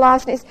 of their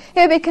lostness.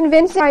 He'll be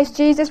convincing Christ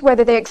Jesus,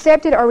 whether they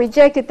accept it or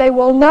reject it, they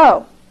will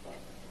know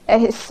that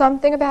there's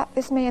something about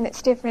this man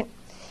that's different.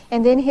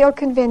 And then he'll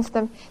convince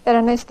them that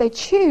unless they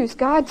choose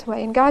God's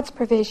way and God's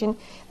provision,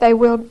 they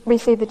will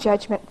receive the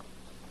judgment.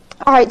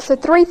 All right, so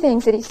 3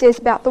 things that he says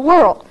about the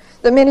world,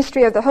 the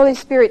ministry of the Holy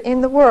Spirit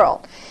in the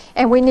world,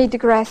 and we need to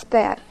grasp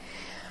that.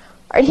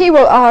 All right, he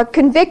will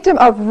convict them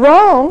of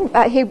wrong.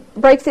 He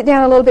breaks it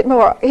down a little bit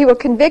more. He will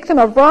convict them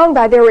of wrong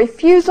by their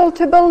refusal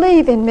to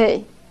believe in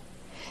me.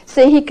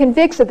 See, he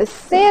convicts of the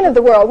sin of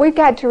the world. We've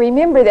got to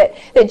remember that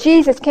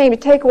Jesus came to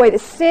take away the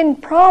sin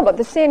problem,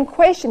 the sin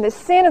question, the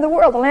sin of the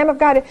world. The Lamb of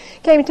God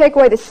came to take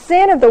away the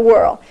sin of the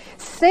world.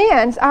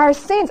 Our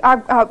sins,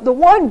 the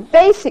one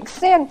basic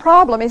sin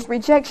problem is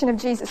rejection of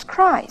Jesus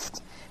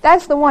Christ.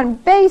 That's the one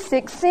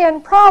basic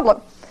sin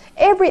problem.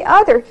 Every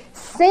other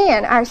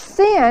sin, our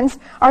sins,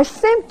 are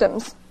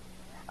symptoms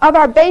of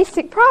our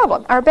basic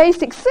problem, our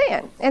basic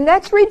sin. And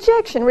that's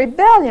rejection,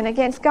 rebellion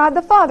against God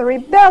the Father,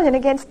 rebellion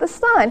against the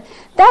Son.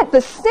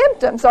 The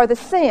symptoms are the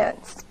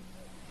sins.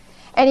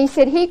 And he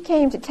said he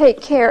came to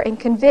take care and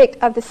convict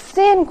of the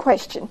sin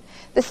question,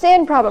 the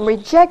sin problem,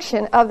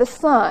 rejection of the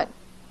Son.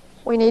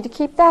 We need to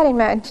keep that in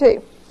mind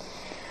too.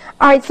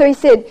 All right, so he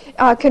said,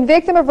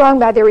 convict them of wrong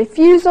by their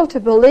refusal to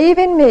believe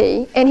in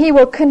me, and he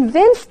will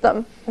convince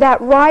them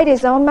that right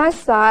is on my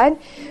side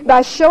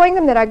by showing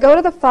them that I go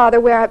to the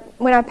Father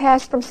when I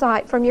pass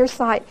from your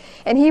sight,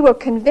 and he will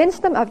convince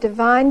them of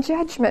divine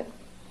judgment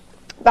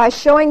by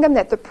showing them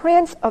that the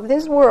prince of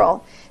this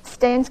world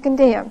stands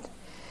condemned.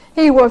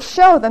 He will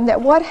show them that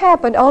what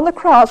happened on the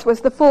cross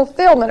was the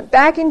fulfillment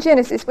back in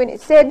Genesis when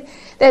it said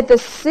that the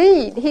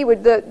seed,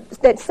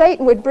 that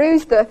Satan would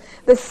bruise the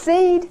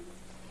seed.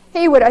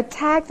 He would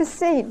attack the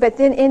seed, but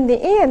then in the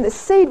end, the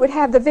seed would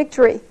have the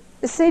victory.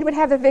 The seed would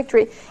have the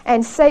victory,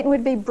 and Satan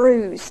would be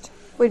bruised.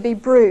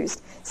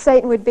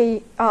 Satan would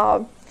be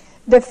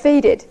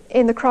defeated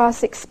in the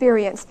cross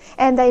experience.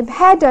 And they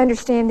had to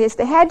understand this.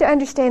 They had to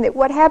understand that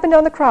what happened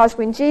on the cross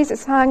when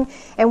Jesus hung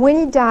and when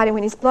he died and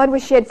when his blood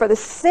was shed for the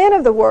sin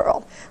of the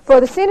world,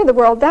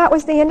 that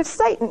was the end of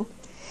Satan.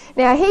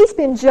 Now, he's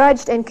been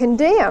judged and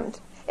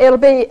condemned. It'll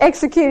be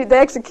executed. The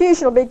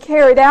execution will be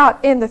carried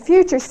out in the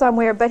future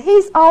somewhere, but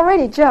he's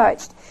already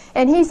judged,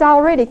 and he's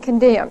already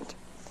condemned.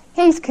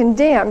 He's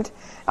condemned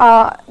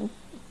at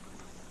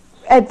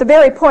the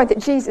very point that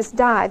Jesus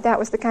died. That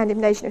was the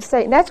condemnation of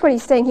Satan. That's what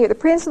he's saying here. The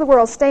prince of the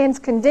world stands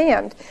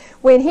condemned.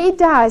 When he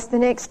dies the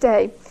next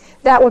day,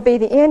 that will be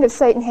the end of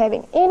Satan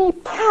having any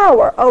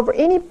power over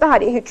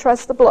anybody who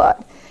trusts the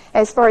blood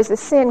as far as the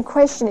sin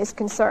question is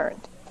concerned.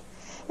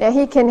 Now,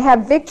 he can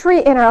have victory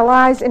in our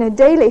lives in a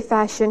daily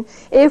fashion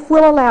if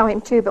we'll allow him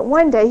to, but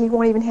one day he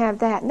won't even have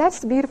that. And that's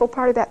the beautiful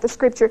part about the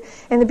Scripture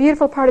and the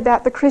beautiful part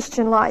about the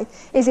Christian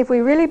life is if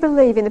we really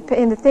believe in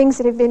the things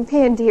that have been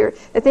penned here,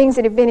 the things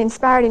that have been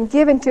inspired and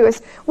given to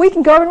us, we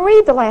can go and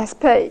read the last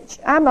page.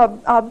 I'm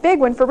a big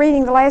one for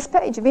reading the last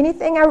page. If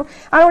anything, I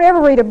don't ever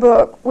read a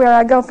book where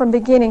I go from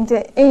beginning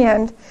to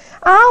end.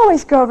 I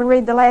always go over and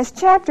read the last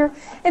chapter,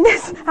 and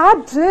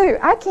I do.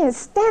 I can't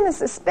stand the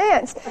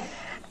suspense.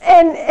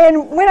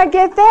 And when I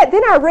get that,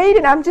 then I read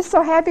and I'm just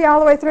so happy all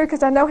the way through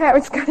because I know how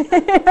it's going to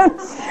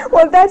end.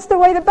 Well, that's the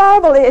way the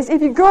Bible is.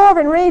 If you go over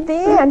and read the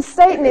end,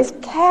 Satan is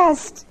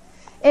cast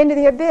into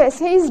the abyss.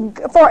 He's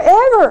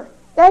forever.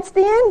 That's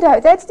the end of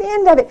it. That's the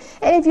end of it.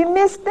 And if you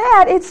miss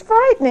that, it's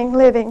frightening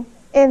living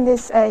in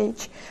this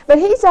age. But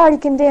he's already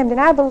condemned, and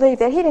I believe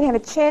that he didn't have a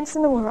chance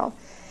in the world.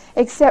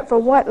 except for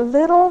what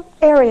little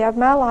area of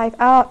my life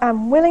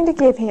I'm willing to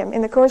give him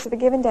in the course of a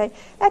given day.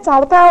 That's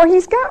all the power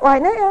he's got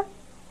right now,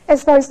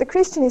 as far as the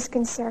Christian is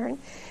concerned.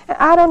 And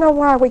I don't know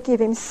why we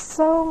give him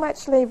so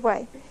much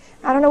leeway.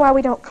 I don't know why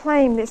we don't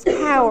claim this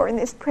power and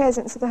this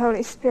presence of the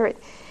Holy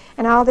Spirit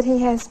and all that he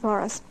has for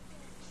us.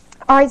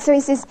 All right, so he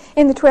says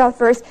in the 12th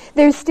verse,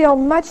 there's still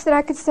much that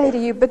I could say to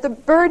you, but the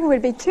burden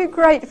would be too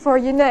great for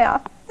you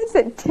now. That's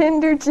that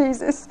tender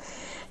Jesus.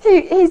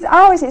 He's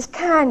always, his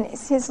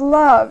kindness, his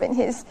love, and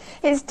his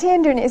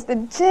tenderness, the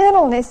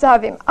gentleness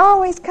of him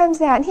always comes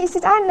out. And he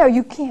says, I know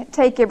you can't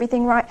take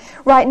everything right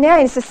now.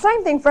 And it's the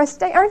same thing for us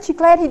today. Aren't you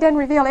glad he doesn't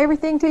reveal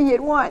everything to you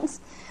at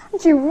once?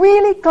 Aren't you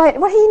really glad?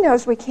 Well, he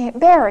knows we can't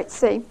bear it,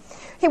 see.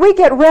 We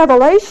get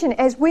revelation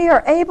as we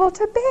are able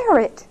to bear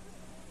it.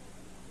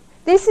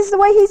 This is the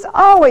way he's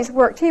always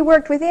worked. He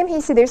worked with him. He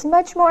said, there's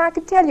much more I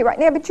could tell you right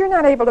now, but you're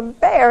not able to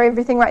bear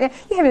everything right now.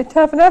 You're having a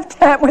tough enough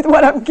time with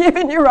what I'm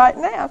giving you right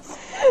now.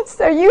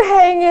 So you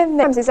hang in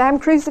there. He says, I'm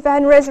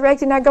crucified and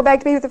resurrected, and I go back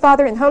to be with the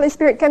Father, and the Holy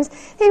Spirit comes.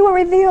 He will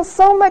reveal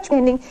so much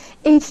ending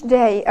each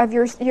day of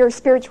your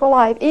spiritual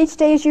life. Each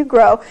day as you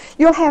grow,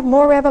 you'll have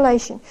more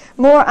revelation,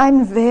 more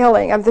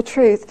unveiling of the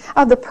truth,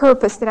 of the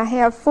purpose that I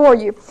have for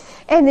you.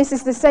 And this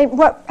is the same.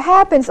 What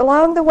happens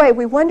along the way,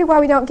 we wonder why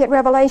we don't get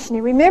revelation.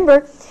 And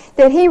remember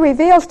that he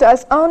reveals to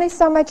us only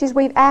so much as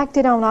we've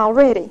acted on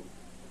already.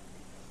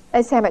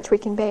 That's how much we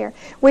can bear.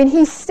 When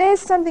he says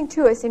something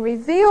to us and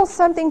reveals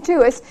something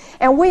to us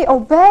and we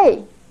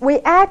obey, we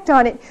act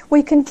on it,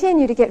 we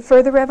continue to get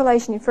further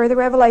revelation and further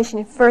revelation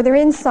and further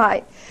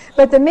insight.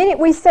 But the minute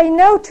we say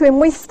no to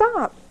him, we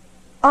stop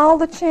all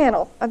the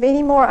channel of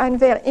any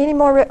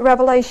more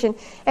revelation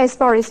as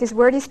far as his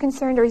word is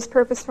concerned or his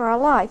purpose for our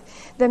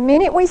life. The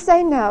minute we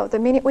say no, the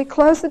minute we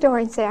close the door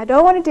and say, I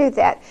don't want to do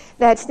that,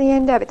 that's the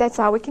end of it. That's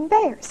all we can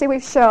bear. See,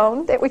 we've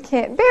shown that we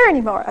can't bear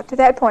anymore up to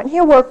that point.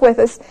 He'll work with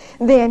us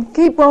then,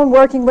 keep on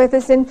working with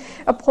us and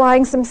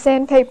applying some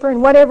sandpaper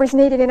and whatever's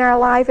needed in our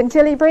life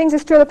until he brings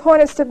us to the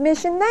point of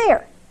submission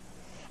there.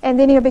 And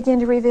then he'll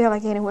begin to reveal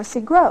again, and we'll see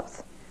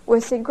growth.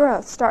 We'll see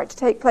growth start to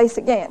take place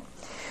again.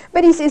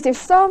 But he says there's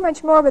so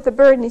much more, but the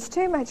burden is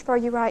too much for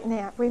you right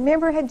now.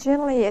 Remember how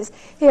gentle he is.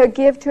 He'll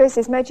give to us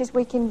as much as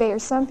we can bear.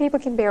 Some people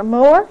can bear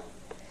more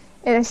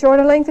in a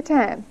shorter length of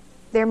time.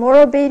 They're more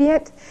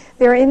obedient.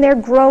 They're in there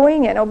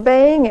growing and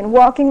obeying and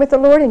walking with the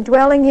Lord and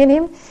dwelling in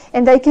him,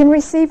 and they can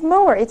receive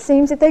more. It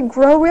seems that they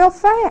grow real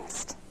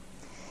fast.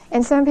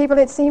 And some people,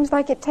 it seems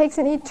like it takes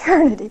an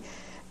eternity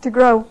to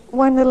grow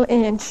one little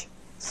inch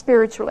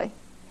spiritually.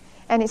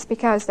 And it's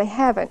because they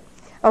haven't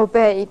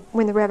obeyed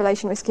when the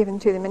revelation was given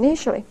to them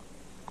initially.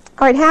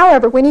 All right,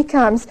 however, when he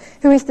comes,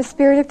 who is the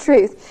Spirit of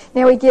truth,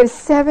 now he gives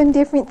seven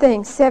different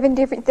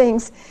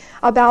things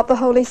about the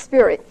Holy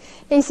Spirit.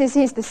 He says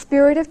he's the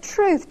Spirit of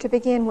truth to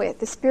begin with.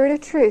 The Spirit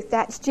of truth.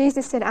 That's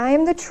Jesus said, I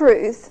am the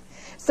truth.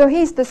 So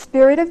he's the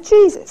Spirit of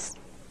Jesus.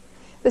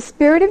 The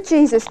Spirit of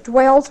Jesus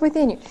dwells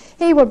within you.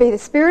 He will be the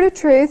Spirit of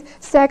truth.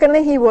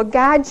 Secondly, he will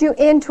guide you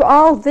into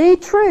all the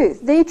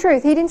truth. The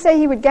truth. He didn't say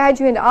he would guide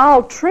you into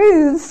all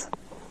truths.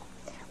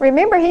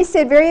 Remember, he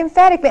said very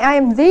emphatically, I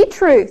am the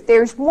truth.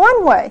 There's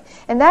one way,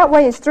 and that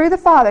way is through the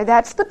Father.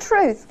 That's the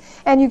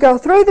truth. And you go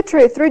through the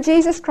truth, through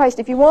Jesus Christ.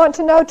 If you want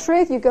to know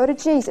truth, you go to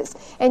Jesus.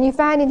 And you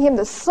find in him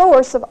the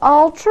source of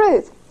all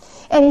truth.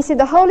 And he said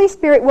the Holy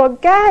Spirit will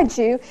guide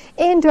you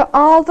into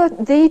all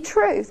the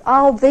truth.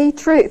 All the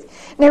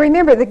truth. Now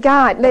remember, the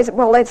guide, let's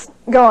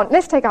go on.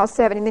 Let's take all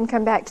seven and then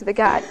come back to the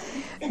guide.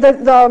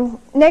 The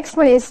next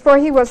one is, for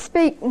he will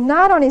speak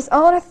not on his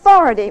own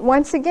authority.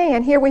 Once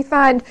again, here we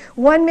find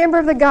one member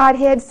of the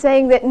Godhead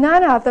saying that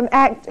none of them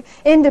act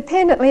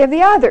independently of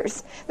the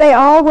others. They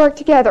all work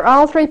together.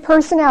 All three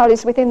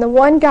personalities within the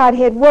one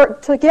Godhead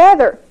work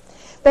together.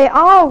 They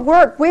all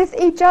work with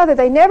each other.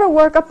 They never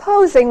work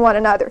opposing one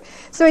another.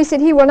 So he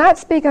said he will not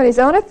speak on his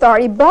own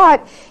authority,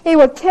 but he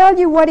will tell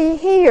you what he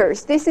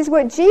hears. This is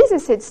what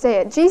Jesus had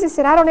said. Jesus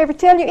said, I don't ever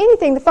tell you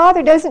anything the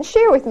Father doesn't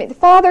share with me. The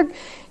Father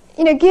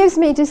gives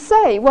me to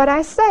say what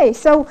I say.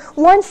 So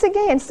once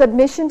again,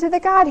 submission to the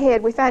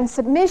Godhead. We find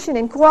submission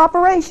and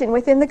cooperation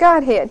within the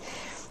Godhead.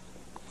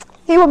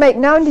 He will make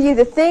known to you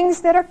the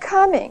things that are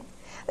coming.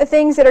 The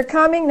things that are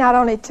coming, not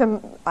only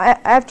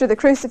after the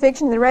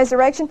crucifixion and the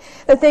resurrection,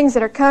 the things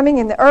that are coming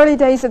in the early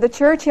days of the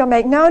church. He'll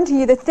make known to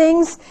you the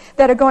things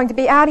that are going to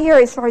be out here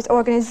as far as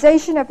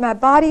organization of my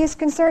body is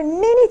concerned.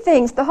 Many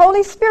things. The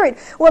Holy Spirit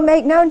will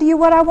make known to you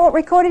what I want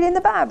recorded in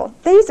the Bible.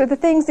 These are the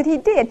things that he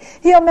did.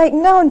 He'll make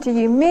known to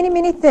you many,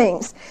 many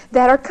things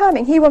that are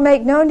coming. He will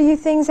make known to you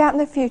things out in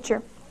the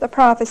future, the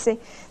prophecy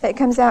that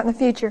comes out in the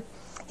future.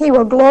 He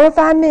will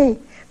glorify me.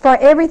 For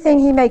everything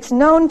he makes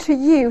known to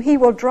you, he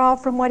will draw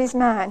from what is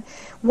mine.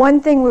 One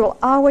thing we will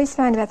always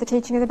find about the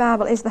teaching of the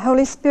Bible is the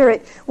Holy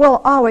Spirit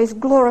will always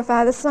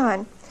glorify the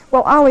Son,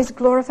 will always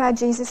glorify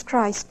Jesus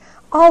Christ.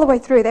 All the way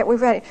through that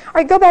we've read it. All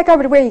right, go back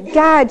over to where he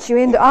guides you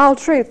into all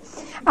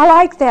truth. I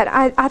like that.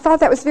 I thought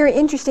that was very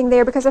interesting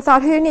there because I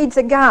thought, who needs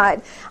a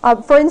guide?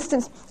 For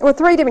instance,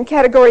 three different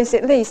categories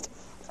at least.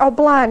 A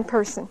blind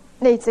person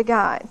needs a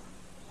guide.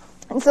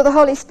 And so the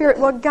Holy Spirit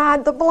will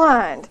guide the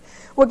blind,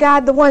 will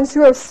guide the ones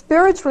who are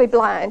spiritually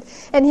blind,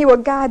 and He will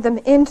guide them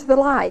into the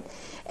light.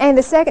 And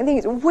the second thing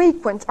is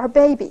weak ones are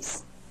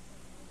babies.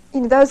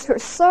 Those who are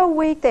so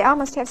weak, they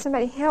almost have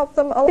somebody help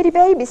them. Little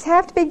babies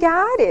have to be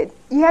guided.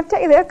 You have to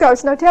take they'll go.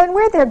 There's no telling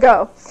where they'll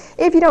go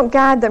if you don't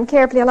guide them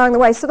carefully along the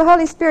way. So the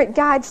Holy Spirit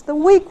guides the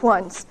weak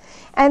ones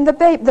and the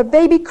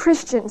baby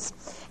Christians.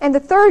 And the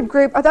third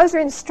group are those who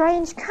are in a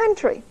strange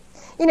country.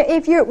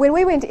 When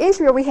we went to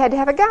Israel, we had to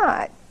have a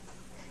guide.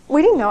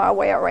 We didn't know our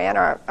way around,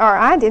 or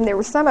I didn't. There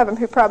were some of them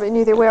who probably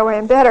knew their way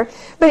around better.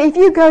 But if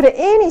you go to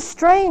any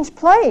strange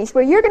place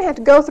where you're going to have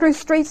to go through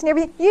streets and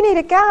everything, you need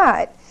a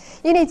guide.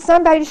 You need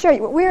somebody to show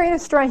you. We're in a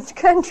strange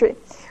country.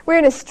 We're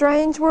in a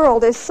strange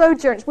world as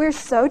sojourners. We're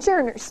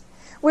sojourners.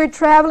 We're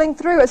traveling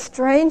through a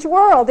strange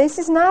world. This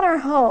is not our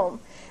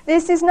home.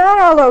 This is not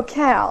our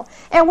locale.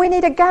 And we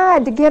need a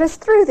guide to get us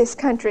through this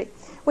country.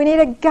 We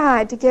need a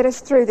guide to get us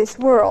through this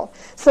world.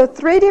 So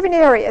 3 different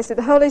areas that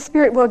the Holy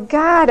Spirit will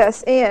guide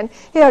us in.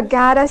 He'll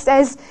guide us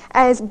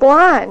as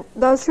blind,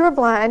 those who are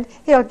blind.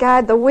 He'll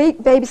guide the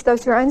weak babies,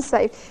 those who are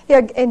unsaved,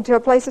 into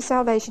a place of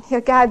salvation. He'll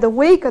guide the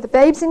weak or the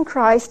babes in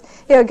Christ.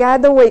 He'll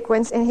guide the weak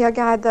ones, and He'll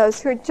guide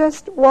those who are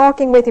just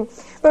walking with Him.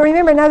 But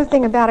remember another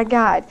thing about a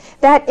guide.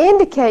 That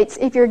indicates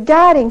if you're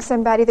guiding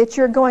somebody that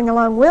you're going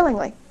along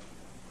willingly.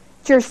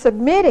 You're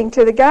submitting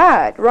to the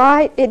guide,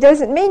 right? It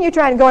doesn't mean you're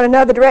trying to go in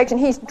another direction.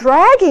 He's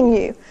dragging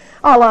you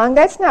along.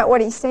 That's not what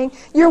He's saying.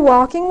 You're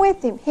walking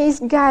with Him. He's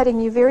guiding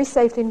you very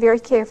safely and very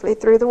carefully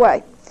through the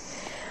way.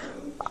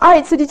 All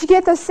right, so did you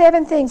get those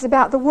 7 things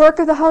about the work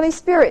of the Holy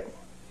Spirit?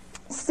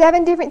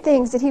 7 different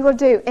things that He will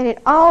do, and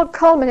it all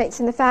culminates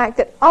in the fact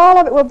that all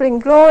of it will bring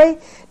glory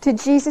to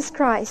Jesus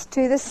Christ,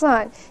 to the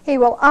Son. He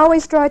will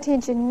always draw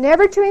attention,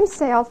 never to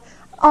Himself,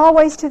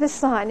 always to the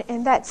Son,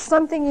 and that's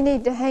something you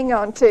need to hang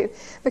on to,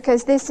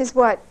 because this is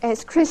what,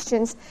 as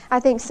Christians, I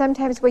think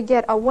sometimes we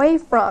get away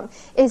from,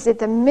 is that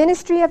the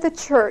ministry of the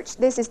church,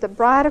 this is the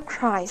bride of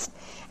Christ,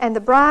 and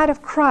the bride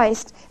of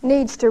Christ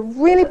needs to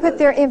really put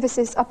their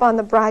emphasis upon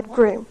the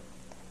bridegroom,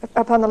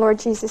 upon the Lord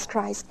Jesus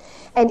Christ.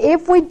 And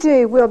if we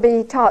do, we'll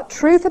be taught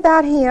truth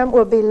about Him,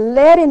 we'll be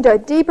led into a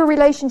deeper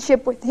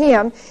relationship with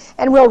Him,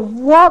 and we'll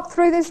walk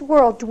through this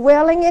world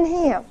dwelling in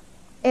Him,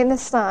 in the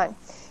Son.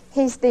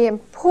 He's the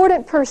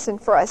important person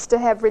for us to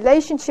have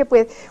relationship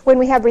with. When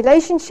we have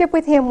relationship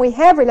with Him, we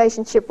have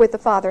relationship with the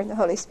Father and the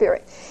Holy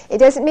Spirit. It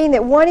doesn't mean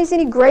that one is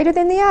any greater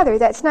than the other.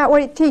 That's not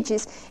what it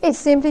teaches. It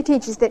simply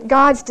teaches that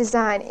God's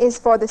design is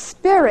for the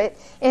Spirit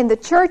in the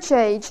church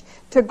age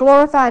to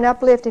glorify and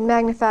uplift and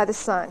magnify the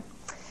Son.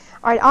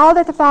 All right, all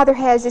that the Father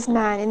has is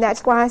mine, and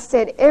that's why I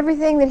said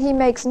everything that He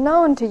makes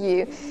known to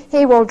you,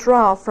 He will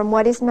draw from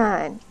what is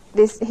mine.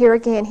 Here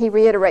again, He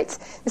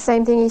reiterates the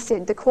same thing He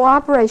said, the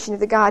cooperation of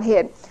the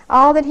Godhead.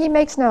 All that He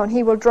makes known,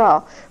 He will draw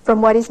from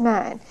what is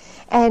mine.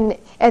 And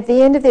at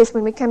the end of this,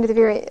 when we come to the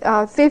very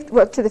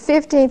to the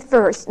 15th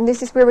verse, and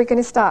this is where we're going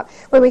to stop.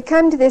 When we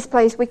come to this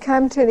place, we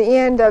come to the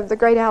end of the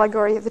great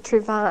allegory of the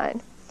true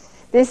vine.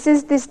 This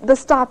is the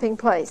stopping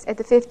place at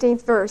the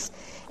 15th verse.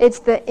 It's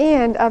the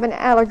end of an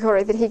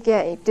allegory that He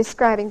gave,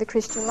 describing the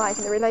Christian life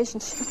and the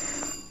relationship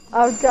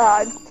of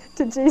God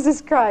to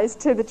Jesus Christ,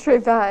 to the true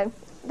vine.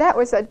 That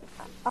was a